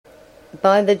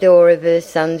By the door of her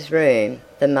son's room,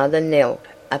 the mother knelt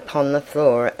upon the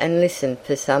floor and listened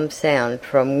for some sound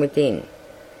from within.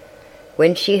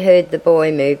 When she heard the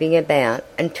boy moving about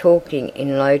and talking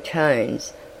in low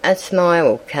tones, a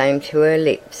smile came to her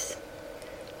lips.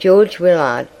 George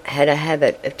Willard had a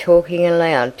habit of talking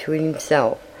aloud to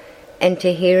himself, and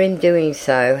to hear him doing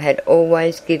so had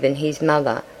always given his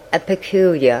mother a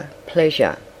peculiar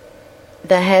pleasure.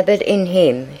 The habit in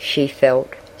him, she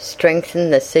felt,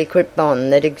 strengthened the secret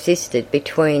bond that existed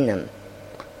between them.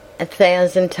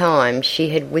 1,000 times she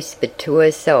had whispered to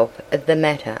herself of the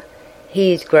matter.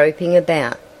 He is groping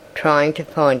about, trying to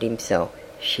find himself,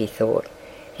 she thought.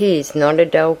 He is not a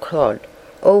dull clod,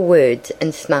 all words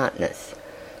and smartness.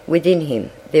 Within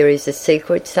him there is a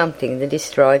secret something that is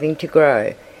striving to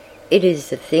grow. It is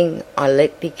the thing I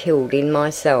let be killed in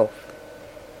myself.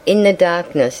 In the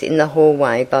darkness in the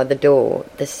hallway by the door,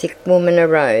 the sick woman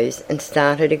arose and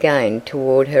started again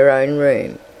toward her own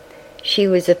room. She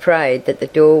was afraid that the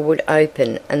door would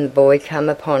open and the boy come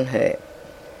upon her.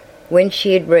 When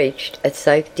she had reached a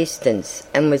safe distance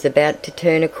and was about to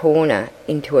turn a corner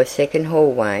into a second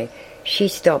hallway, she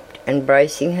stopped and,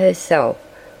 bracing herself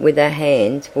with her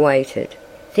hands, waited,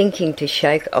 thinking to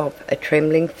shake off a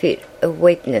trembling fit of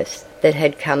weakness that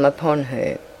had come upon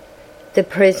her. The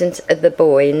presence of the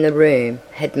boy in the room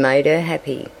had made her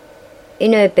happy.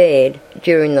 In her bed,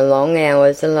 during the long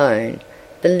hours alone,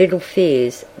 the little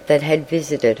fears that had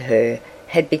visited her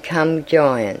had become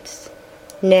giants.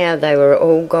 Now they were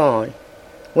all gone.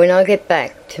 "When I get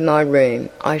back to my room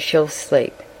I shall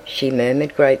sleep," she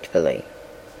murmured gratefully.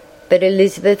 But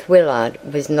Elizabeth Willard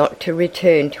was not to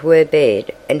return to her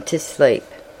bed and to sleep.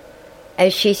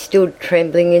 As she stood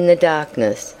trembling in the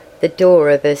darkness, the door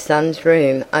of her son's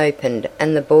room opened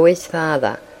and the boy's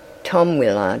father, Tom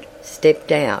Willard,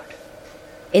 stepped out.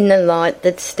 In the light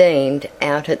that steamed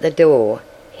out at the door,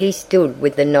 he stood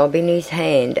with the knob in his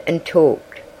hand and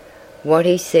talked. What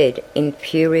he said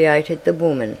infuriated the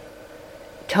woman.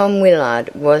 Tom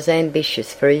Willard was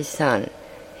ambitious for his son.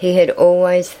 He had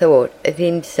always thought of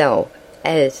himself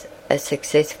as a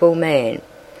successful man,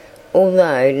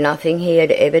 although nothing he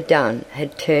had ever done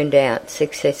had turned out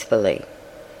successfully.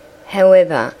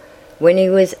 However, when he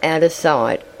was out of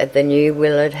sight of the new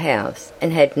Willard house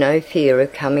and had no fear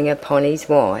of coming upon his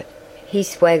wife, he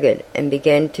swaggered and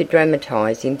began to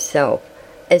dramatize himself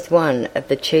as one of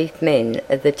the chief men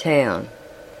of the town.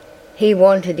 He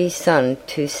wanted his son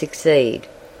to succeed.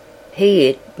 He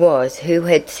it was who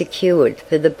had secured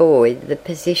for the boy the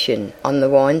position on the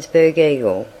Winesburg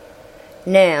Eagle.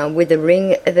 Now, with a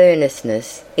ring of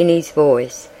earnestness in his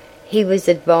voice, he was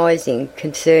advising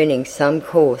concerning some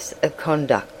course of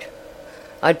conduct.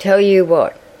 "I tell you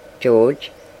what,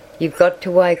 George, you've got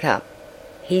to wake up,"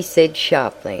 he said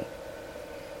sharply.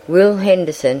 "Will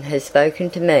Henderson has spoken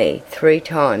to me 3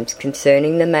 times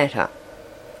concerning the matter.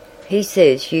 He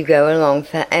says you go along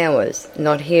for hours,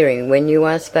 not hearing when you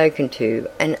are spoken to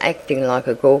and acting like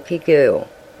a gawky girl.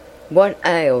 What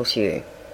ails you?"